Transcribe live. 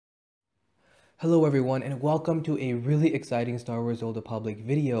Hello everyone and welcome to a really exciting Star Wars Old Republic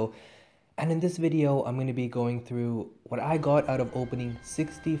video. And in this video, I'm going to be going through what I got out of opening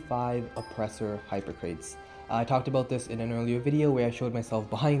 65 Oppressor Hypercrates. I talked about this in an earlier video where I showed myself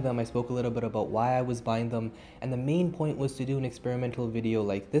buying them. I spoke a little bit about why I was buying them, and the main point was to do an experimental video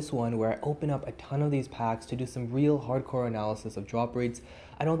like this one where I open up a ton of these packs to do some real hardcore analysis of drop rates.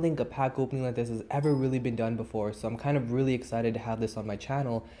 I don't think a pack opening like this has ever really been done before, so I'm kind of really excited to have this on my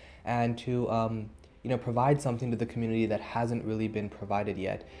channel and to provide something to the community that hasn't really been provided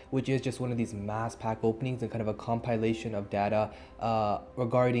yet, which is just one of these mass pack openings and kind of a compilation of data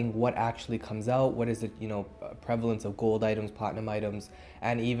regarding what actually comes out, what is the prevalence of gold items, platinum items,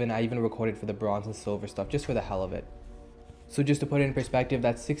 and I even recorded for the bronze and silver stuff just for the hell of it. So just to put it in perspective,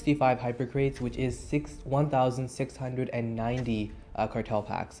 that's 65 Hypercrates, which is 1,690 cartel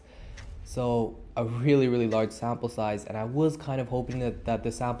packs. So a really large sample size, and I was kind of hoping that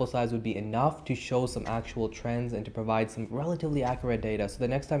the sample size would be enough to show some actual trends and to provide some relatively accurate data. So the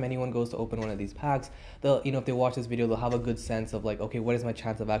next time anyone goes to open one of these packs, they'll, if they watch this video, they'll have a good sense of like, okay, what is my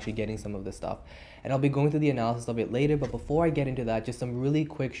chance of actually getting some of this stuff? And I'll be going through the analysis of it later, but before I get into that, just some really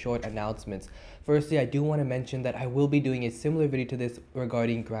quick short announcements. Firstly, I do want to mention that I will be doing a similar video to this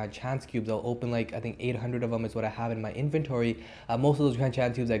regarding Grand Chance Cubes. I'll open like, I think 800 of them is what I have in my inventory. Most of those Grand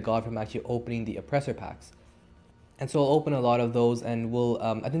Chance Cubes I got from actually opening the Oppressor packs. And so I'll open a lot of those, and we'll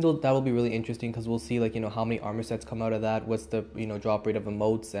I think that will be really interesting because we'll see like how many armor sets come out of that, what's the drop rate of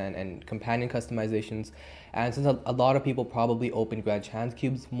emotes and companion customizations. And since a lot of people probably open Grand Chance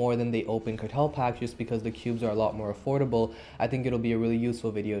Cubes more than they open Cartel packs just because the cubes are a lot more affordable, I think it'll be a really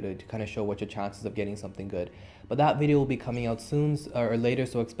useful video to kind of show what your chances of getting something good. But that video will be coming out soon or later,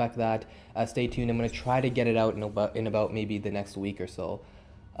 so expect that. Stay tuned. I'm going to try to get it out in about maybe the next week or so.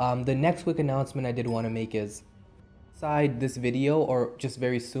 The next quick announcement I did want to make is, inside this video, or just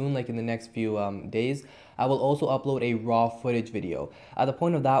very soon, like in the next few days, I will also upload a raw footage video. The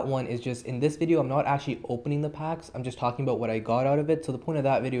point of that one is just, in this video I'm not actually opening the packs, I'm just talking about what I got out of it. So the point of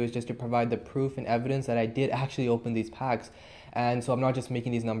that video is just to provide the proof and evidence that I did actually open these packs, and so I'm not just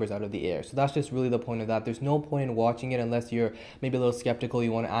making these numbers out of the air. So that's just really the point of that. There's no point in watching it unless you're maybe a little skeptical,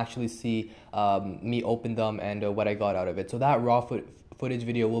 you want to actually see me open them and what I got out of it. So that raw footage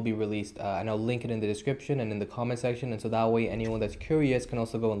video will be released, and I'll link it in the description and in the comment section, and so that way anyone that's curious can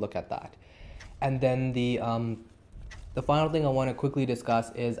also go and look at that. And then the final thing I want to quickly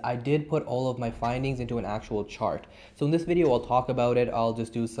discuss is I did put all of my findings into an actual chart. So in this video I'll talk about it. I'll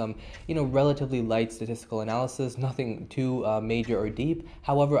just do some relatively light statistical analysis, nothing too major or deep.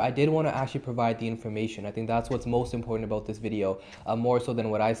 However, I did want to actually provide the information. I think that's what's most important about this video, more so than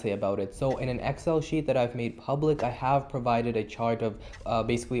what I say about it. So in an Excel sheet that I've made public, I have provided a chart of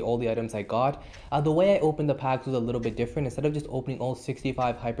basically all the items I got. The way I opened the packs was a little bit different. Instead of just opening all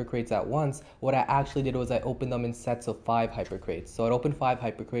 65 Hypercrates at once, what I actually did was I opened them in sets of 5 Hypercrates. So I'd open 5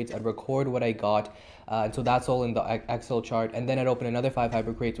 Hypercrates, I'd record what I got, and so that's all in the Excel chart, and then I'd open another 5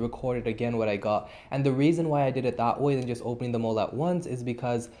 Hypercrates, record it again what I got. And the reason why I did it that way than just opening them all at once is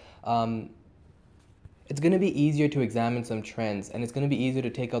because it's going to be easier to examine some trends, and it's going to be easier to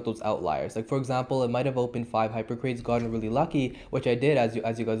take out those outliers. Like for example, I might have opened 5 Hypercrates, gotten really lucky, which I did as you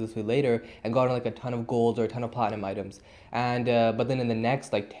guys will see later, and gotten like a ton of golds or a ton of platinum items. And but then in the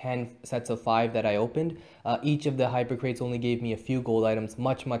next like 10 sets of 5 that I opened, each of the Hypercrates only gave me a few gold items,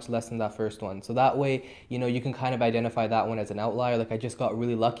 much less than that first one. So that way, you can kind of identify that one as an outlier, like I just got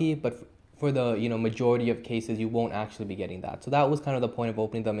really lucky, but for the majority of cases you won't actually be getting that. So that was kind of the point of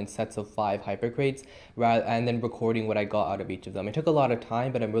opening them in sets of 5 Hypercrates, and then recording what I got out of each of them. It took a lot of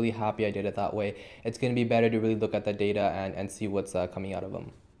time, but I'm really happy I did it that way. It's going to be better to really look at the data and see what's coming out of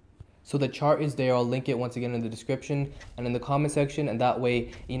them. So the chart is there. I'll link it once again in the description and in the comment section, and that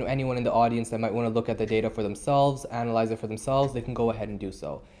way anyone in the audience that might want to look at the data for themselves, analyze it for themselves, they can go ahead and do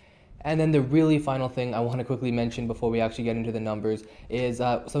so. And then the really final thing I want to quickly mention before we actually get into the numbers is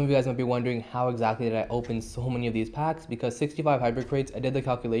some of you guys might be wondering how exactly did I open so many of these packs, because 65 Hypercrates, I did the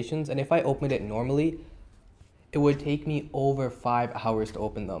calculations, and if I opened it normally, it would take me over 5 hours to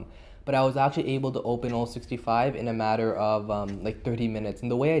open them. But I was actually able to open all 65 in a matter of like 30 minutes.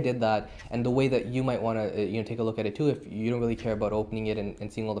 And the way I did that, and the way that you might want to take a look at it too, if you don't really care about opening it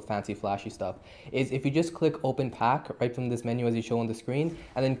and seeing all the fancy flashy stuff, is if you just click open pack right from this menu as you show on the screen,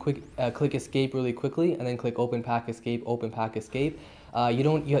 and then click escape really quickly, and then click open pack escape, open pack escape.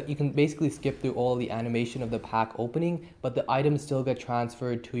 You can basically skip through all the animation of the pack opening, but the items still get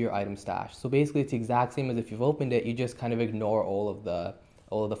transferred to your item stash. So basically it's the exact same as if you've opened it, you just kind of ignore all of the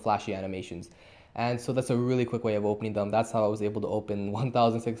flashy animations. And so that's a really quick way of opening them. That's how I was able to open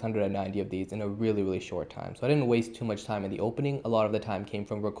 1,690 of these in a really, really short time. So I didn't waste too much time in the opening. A lot of the time came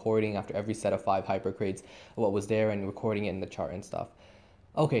from recording after every set of 5 Hypercrates what was there and recording it in the chart and stuff.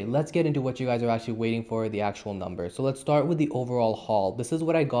 Okay, let's get into what you guys are actually waiting for, the actual number. So let's start with the overall haul. This is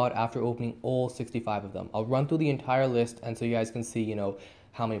what I got after opening all 65 of them. I'll run through the entire list and so you guys can see,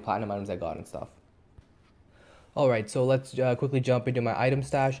 how many platinum items I got and stuff. Alright, so let's quickly jump into my item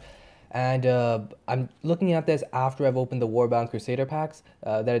stash. And I'm looking at this after I've opened the Warbound Crusader packs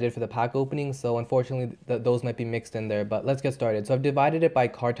that I did for the pack opening. So unfortunately, those might be mixed in there. But let's get started. So I've divided it by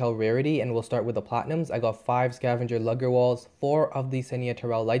cartel rarity, and we'll start with the platinums. I got 5 Scavenger Lugger Walls, 4 of the Senia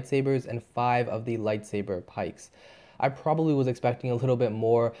Terrell lightsabers, and 5 of the lightsaber pikes. I probably was expecting a little bit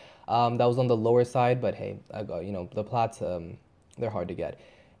more. That was on the lower side, but hey, I got, the plats, they're hard to get.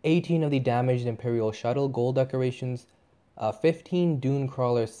 18 of the damaged Imperial Shuttle gold decorations. 15 Dune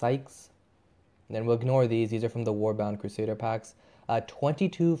Crawler Sykes, and then we'll ignore these. These are from the Warbound Crusader packs.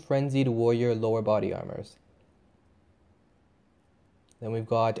 22 Frenzied Warrior lower body armors. Then we've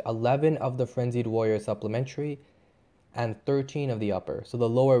got 11 of the Frenzied Warrior supplementary, and 13 of the upper. So the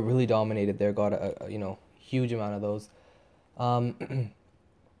lower really dominated there. Got a huge amount of those.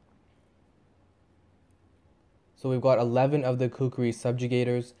 So we've got 11 of the Kukri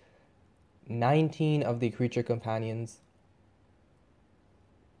Subjugators, 19 of the Creature Companions.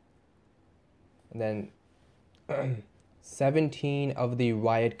 And then 17 of the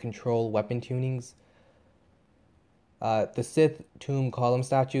Riot Control weapon tunings. The Sith Tomb Column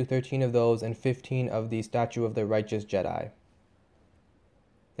Statue, 13 of those, and 15 of the Statue of the Righteous Jedi.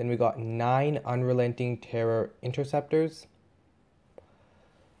 Then we got 9 Unrelenting Terror Interceptors.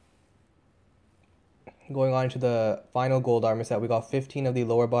 Going on to the final gold armor set, we got 15 of the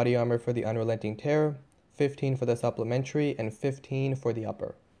lower body armor for the Unrelenting Terror, 15 for the supplementary, and 15 for the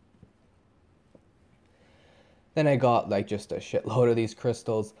upper. Then I got just a shitload of these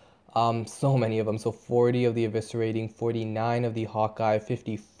crystals, so many of them. So 40 of the Eviscerating, 49 of the Hawkeye,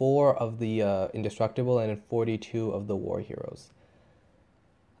 54 of the Indestructible, and 42 of the War Heroes.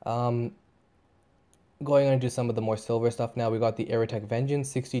 Going on to some of the more silver stuff now, we got the Aerotech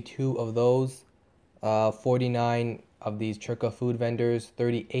Vengeance, 62 of those, 49 of these Churka food vendors,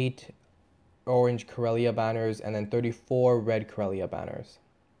 38 orange Corellia banners, and then 34 red Corellia banners.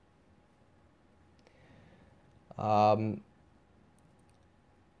 So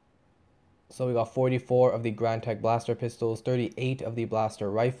we got 44 of the Grand Tech blaster pistols, 38 of the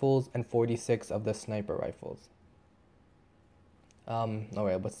blaster rifles, and 46 of the sniper rifles.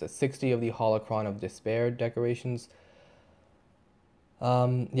 Alright, what's this? 60 of the Holocron of Despair decorations.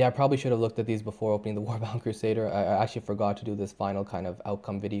 Yeah, I probably should have looked at these before opening the Warbound Crusader. I actually forgot to do this final kind of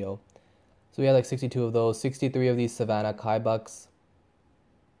outcome video. So we had 62 of those, 63 of these Savannah Kaibucks.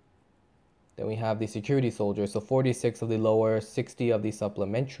 Then we have the Security Soldiers, so 46 of the lower, 60 of the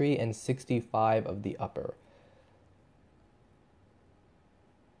supplementary, and 65 of the upper.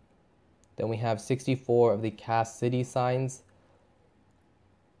 Then we have 64 of the Cast City Signs,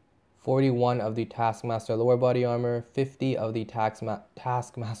 41 of the Taskmaster lower body armor, 50 of the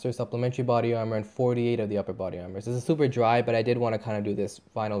Taskmaster supplementary body armor, and 48 of the upper body armors. This is super dry, but I did want to kind of do this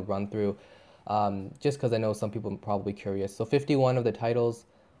final run through just because I know some people are probably curious. So 51 of the titles,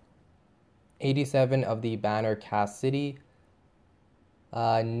 87 of the Banner Cast City,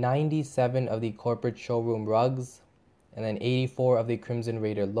 97 of the Corporate Showroom Rugs, and then 84 of the Crimson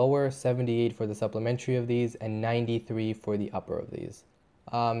Raider lower, 78 for the supplementary of these, and 93 for the upper of these.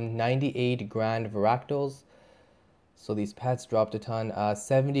 98 Grand Varactals, so these pets dropped a ton.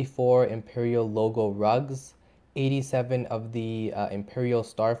 74 Imperial logo rugs, 87 of the Imperial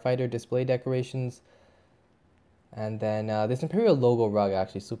Starfighter display decorations, and then this Imperial logo rug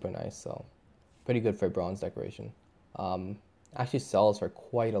actually super nice, so pretty good for bronze decoration. Actually sells for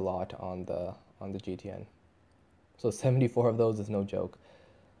quite a lot on the GTN. So 74 of those is no joke.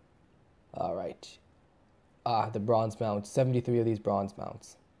 All right. The bronze mounts, 73 of these bronze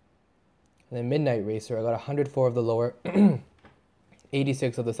mounts. And then Midnight Racer, I got 104 of the lower,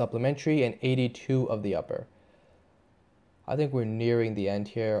 86 of the supplementary, and 82 of the upper. I think we're nearing the end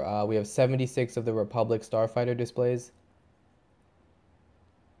here. We have 76 of the Republic Starfighter displays,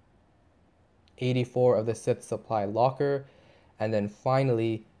 84 of the Sith Supply Locker, and then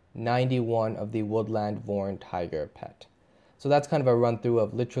finally 91 of the Woodland Vorn Tiger Pet. So that's kind of a run through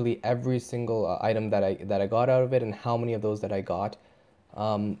of literally every single item that I got out of it and how many of those that I got.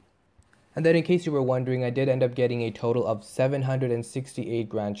 And then in case you were wondering, I did end up getting a total of 768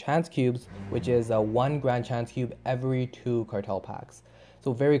 Grand Chance Cubes, which is 1 Grand Chance Cube every 2 cartel packs.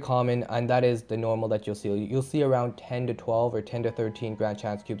 So very common, and that is the normal that you'll see. You'll see around 10 to 12 or 10 to 13 Grand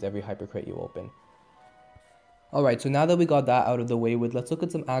Chance Cubes every Hypercrate you open. Alright, so now that we got that out of the way with, let's look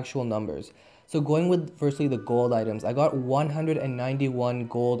at some actual numbers. So going with firstly the gold items, I got 191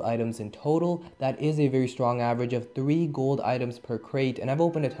 gold items in total. That is a very strong average of 3 gold items per crate, and I've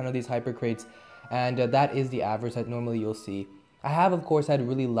opened a ton of these hyper crates, and that is the average that normally you'll see. I have of course had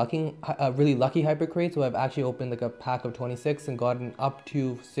really lucky hyper crates, so I've actually opened like a pack of 26 and gotten up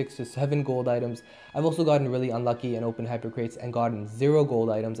to 6 to 7 gold items. I've also gotten really unlucky and opened hyper crates and gotten 0 gold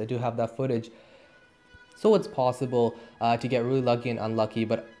items. I do have that footage. So it's possible to get really lucky and unlucky,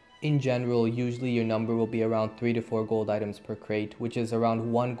 but in general, usually your number will be around 3 to 4 gold items per crate, which is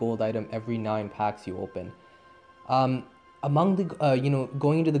around 1 gold item every 9 packs you open. Among the,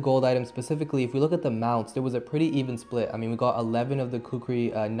 going into the gold items specifically, if we look at the mounts, there was a pretty even split. I mean, we got 11 of the Kukri,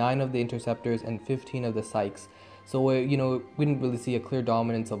 9 of the Interceptors, and 15 of the Sykes. So, we didn't really see a clear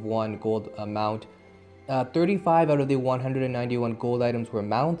dominance of one gold mount. 35 out of the 191 gold items were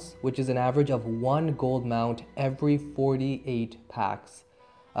mounts, which is an average of 1 gold mount every 48 packs.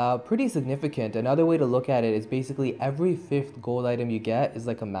 Pretty significant. Another way to look at it is basically every 5th gold item you get is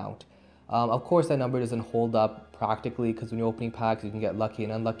like a mount. Of course, that number doesn't hold up practically because when you're opening packs, you can get lucky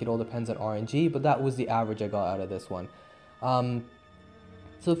and unlucky. It all depends on RNG, but that was the average I got out of this one.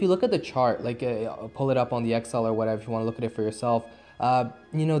 So if you look at the chart, like pull it up on the Excel or whatever, if you want to look at it for yourself,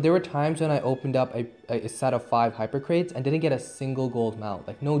 there were times when I opened up a set of 5 hypercrates and didn't get a single gold mount.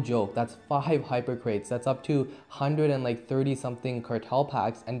 Like, no joke, that's 5 hypercrates. That's up to 130 something cartel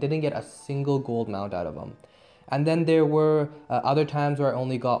packs and didn't get a single gold mount out of them. And then there were other times where I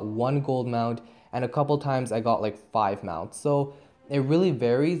only got 1 gold mount, and a couple times I got like 5 mounts. So it really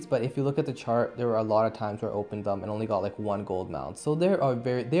varies, but if you look at the chart, there were a lot of times where I opened them and only got like 1 gold mount. So they are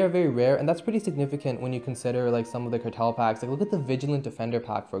very rare, and that's pretty significant when you consider like some of the cartel packs. Like, look at the Vigilant Defender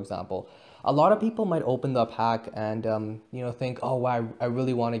pack, for example. A lot of people might open the pack and think, oh wow, I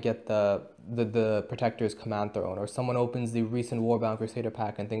really want to get the Protector's Command Throne, or someone opens the recent Warbound Crusader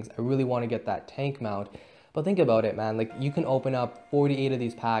pack and thinks, I really want to get that tank mount. But think about it, man, like you can open up 48 of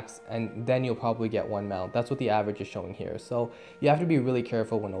these packs and then you'll probably get 1 mount. That's what the average is showing here. So you have to be really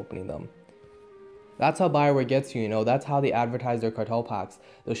careful when opening them. That's how Bioware gets you, that's how they advertise their cartel packs.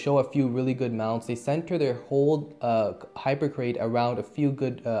 They'll show a few really good mounts. They center their whole hypercrate around a few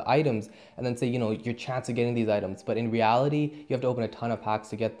good items and then say, your chance of getting these items. But in reality, you have to open a ton of packs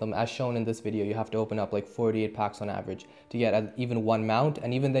to get them. As shown in this video, you have to open up like 48 packs on average to get even 1 mount.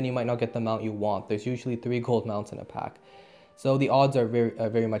 And even then, you might not get the mount you want. There's usually 3 gold mounts in a pack. So the odds are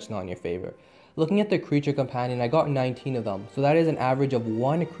very much not in your favor. Looking at the creature companion, I got 19 of them. So that is an average of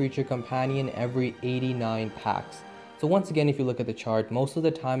 1 creature companion every 89 packs. So once again, if you look at the chart, most of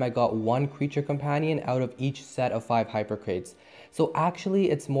the time I got 1 creature companion out of each set of 5 hypercrates. So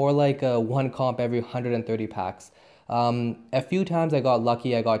actually, it's more like 1 comp every 130 packs. A few times I got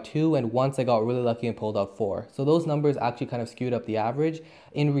lucky, I got 2, and once I got really lucky and pulled out 4. So those numbers actually kind of skewed up the average.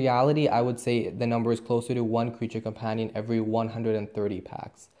 In reality, I would say the number is closer to 1 creature companion every 130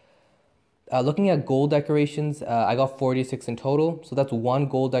 packs. Looking at gold decorations, I got 46 in total, so that's 1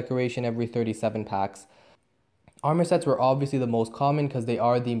 gold decoration every 37 packs. Armor sets were obviously the most common because they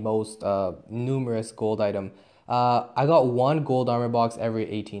are the most numerous gold item. I got 1 gold armor box every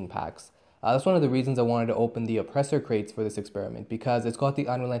 18 packs. That's one of the reasons I wanted to open the Oppressor crates for this experiment, because it's got the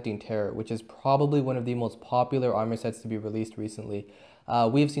Unrelenting Terror, which is probably one of the most popular armor sets to be released recently.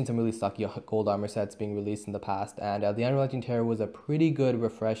 We've seen some really sucky gold armor sets being released in the past, and the Unrelenting Terror was a pretty good,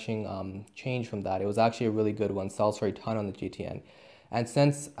 refreshing change from that. It was actually a really good one, sells for a ton on the GTN. And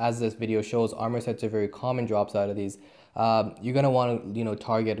since, as this video shows, armor sets are very common drops out of these, you're going to want to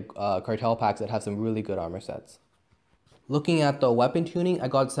target cartel packs that have some really good armor sets. Looking at the weapon tuning, I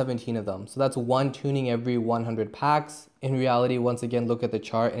got 17 of them. So that's 1 tuning every 100 packs. In reality, once again, look at the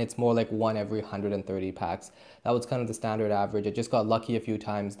chart and it's more like 1 every 130 packs. That was kind of the standard average. I just got lucky a few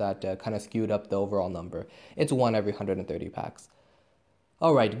times that kind of skewed up the overall number. It's 1 every 130 packs.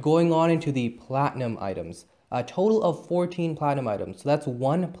 All right, going on into the platinum items. A total of 14 platinum items. So that's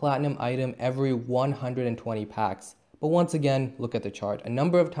 1 platinum item every 120 packs. But once again, look at the chart. A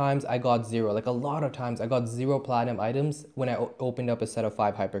number of times I got 0, like a lot of times I got 0 platinum items when I opened up a set of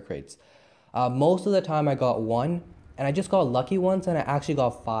 5 hypercrates. Most of the time I got 1, and I just got lucky once and I actually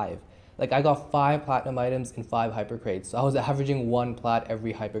got 5. Like, I got 5 platinum items in 5 hypercrates. So I was averaging 1 plat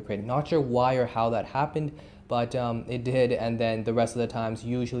every hypercrate. Not sure why or how that happened, but it did. And then the rest of the times,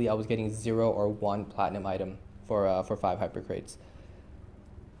 usually I was getting 0 or 1 platinum item for 5 hypercrates.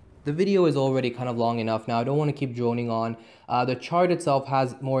 The video is already kind of long enough now. I don't want to keep droning on. The chart itself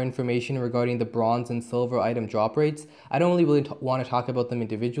has more information regarding the bronze and silver item drop rates. I don't really want to talk about them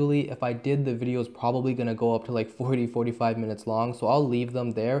individually. If I did, the video is probably going to go up to like 40-45 minutes long, so I'll leave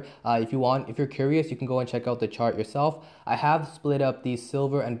them there. If you're curious, you can go and check out the chart yourself. I have split up the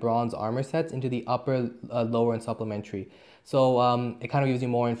silver and bronze armor sets into the upper, lower, and supplementary. So it kind of gives you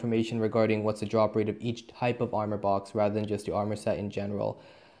more information regarding what's the drop rate of each type of armor box rather than just the armor set in general.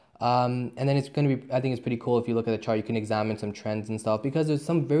 And then it's going to be, I think it's pretty cool if you look at the chart, you can examine some trends and stuff, because there's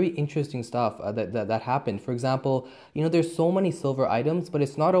some very interesting stuff that happened. For example, there's so many silver items, but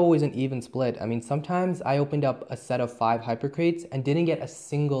it's not always an even split. I mean, sometimes I opened up a set of 5 Hypercrates and didn't get a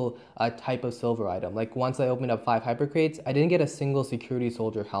single type of silver item. Like once I opened up 5 Hypercrates, I didn't get a single security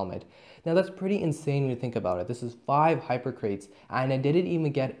soldier helmet. Now that's pretty insane when you think about it. This is 5 Hypercrates, and I didn't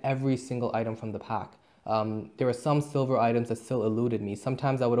even get every single item from the pack. There were some silver items that still eluded me.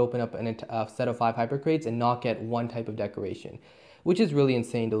 Sometimes I would open up a set of 5 Hypercrates and not get one type of decoration, which is really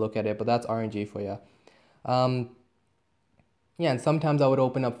insane to look at it, but that's RNG for you. Yeah, and sometimes I would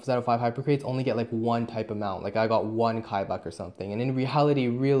open up a set of 5 Hypercrates, only get like one type of mount. Like I got one Kaibak or something. And in reality,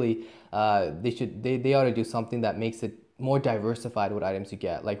 really, they ought to do something that makes it more diversified what items you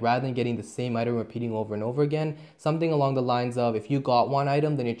get. Like rather than getting the same item repeating over and over again, something along the lines of if you got one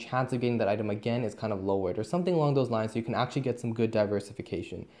item, then your chance of getting that item again is kind of lowered, or something along those lines, so you can actually get some good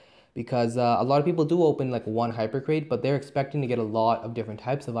diversification. Because a lot of people do open like one Hypercrate, but they're expecting to get a lot of different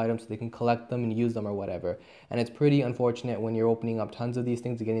types of items so they can collect them and use them or whatever. And it's pretty unfortunate when you're opening up tons of these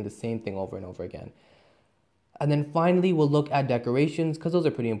things and getting the same thing over and over again. And then finally, we'll look at decorations, because those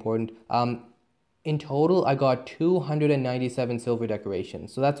are pretty important. In total, I got 297 silver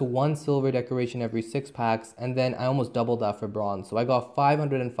decorations. So that's 1 silver decoration every 6 packs, and then I almost doubled that for bronze. So I got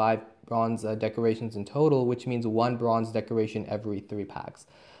 505 bronze decorations in total, which means 1 bronze decoration every 3 packs.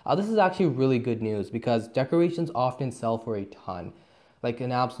 This is actually really good news, because decorations often sell for a ton, like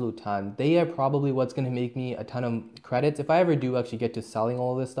an absolute ton. They are probably what's going to make me a ton of credits. If I ever do actually get to selling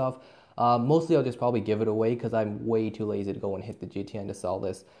all of this stuff, mostly I'll just probably give it away because I'm way too lazy to go and hit the GTN to sell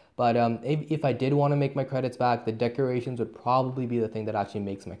this. But if I did want to make my credits back, the decorations would probably be the thing that actually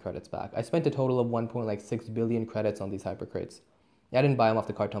makes my credits back. I spent a total of 1.6 billion credits on these Hypercrates. I didn't buy them off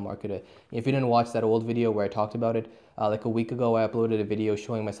the cartel market. If you didn't watch that old video where I talked about it, like a week ago, I uploaded a video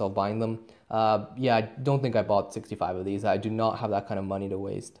showing myself buying them. Yeah, I don't think I bought 65 of these. I do not have that kind of money to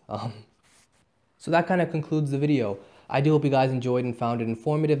waste. So that kind of concludes the video. I do hope you guys enjoyed and found it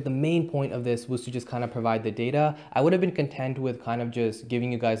informative. The main point of this was to just kind of provide the data. I would have been content with kind of just giving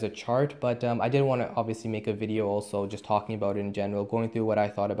you guys a chart, but I did want to obviously make a video also just talking about it in general, going through what I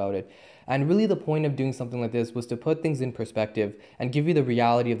thought about it. And really the point of doing something like this was to put things in perspective and give you the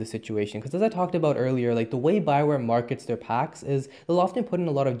reality of the situation. Because as I talked about earlier, like the way Bioware markets their packs is they'll often put in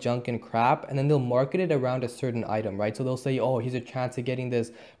a lot of junk and crap, and then they'll market it around a certain item, right? So they'll say, oh, here's a chance of getting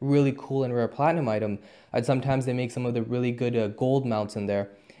this really cool and rare platinum item. And sometimes they make some of the really good gold mounts in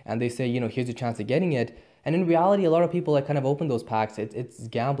there, and they say, here's a chance of getting it. And in reality, a lot of people kind of open those packs. It's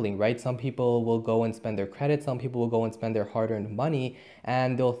gambling, right? Some people will go and spend their credits. Some people will go and spend their hard-earned money,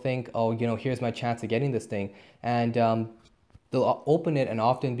 and they'll think, oh, here's my chance of getting this thing. And they'll open it and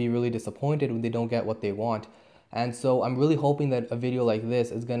often be really disappointed when they don't get what they want. And so I'm really hoping that a video like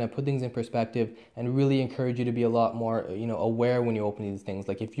this is going to put things in perspective and really encourage you to be a lot more, aware when you open these things.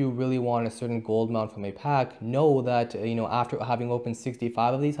 Like if you really want a certain gold mount from a pack, know that, after having opened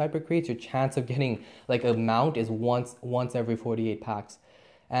 65 of these Hypercrates, your chance of getting like a mount is once every 48 packs.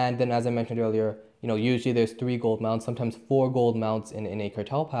 And then as I mentioned earlier, usually there's 3 gold mounts, sometimes 4 gold mounts in a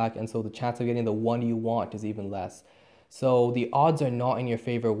cartel pack. And so the chance of getting the one you want is even less. So the odds are not in your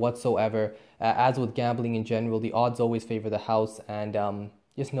favor whatsoever. As with gambling in general, the odds always favor the house, and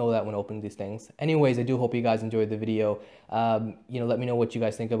just know that when opening these things. Anyways, I do hope you guys enjoyed the video. Let me know what you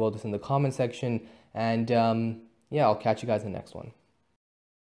guys think about this in the comment section, and yeah, I'll catch you guys in the next one.